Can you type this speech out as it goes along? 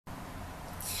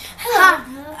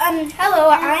Hello,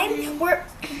 we're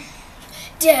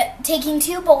taking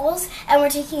 2 bowls, and we're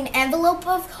taking an envelope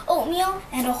of oatmeal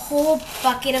and a whole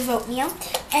bucket of oatmeal,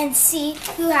 and see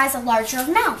who has a larger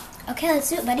amount. Okay, let's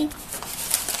do it, buddy.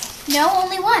 No,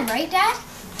 only one, right, Dad?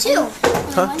 2.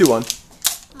 Huh? Do one.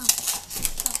 Oh.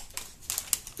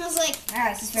 I was like,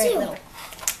 this is very 2. Little.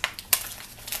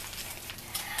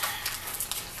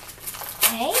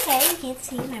 Hey, you can't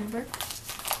see, remember.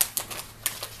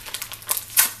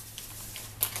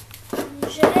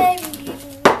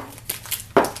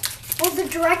 Well, the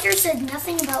director said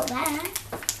nothing about that.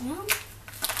 Well,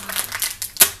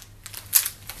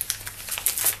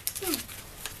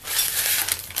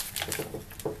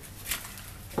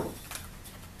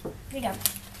 here you go.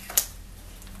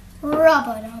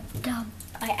 Rub-a-dub-dub.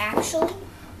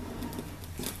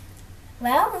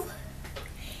 Well,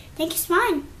 I think it's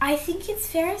mine. I think it's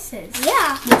Ferris's.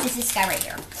 Yeah. Which is this guy right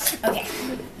here. Okay.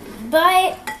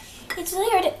 But it's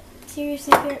really hard to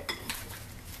seriously hear.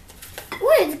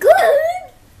 Well, it's good.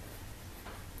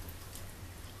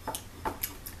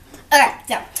 Okay,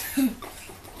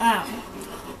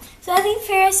 so I think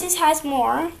Ferris's has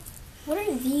more. What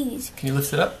are these? Can you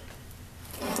lift it up?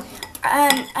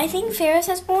 I think Ferris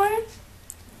has more.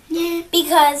 Yeah.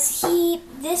 Because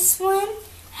this one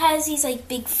has these like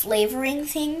big flavoring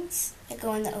things that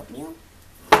go in the oatmeal.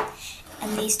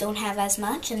 And these don't have as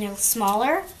much, and they're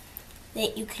smaller,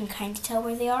 that you can kind of tell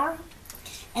where they are.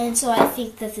 And so I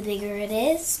think that the bigger it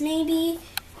is, maybe,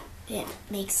 it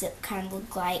makes it kind of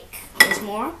look like there's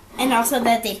more. And also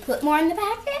that they put more in the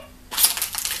packet.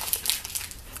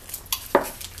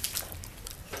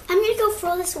 I'm going to go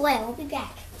throw this away. I'll be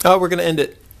back. Oh, we're going to end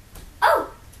it.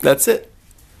 Oh! That's it.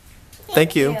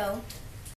 Thank you.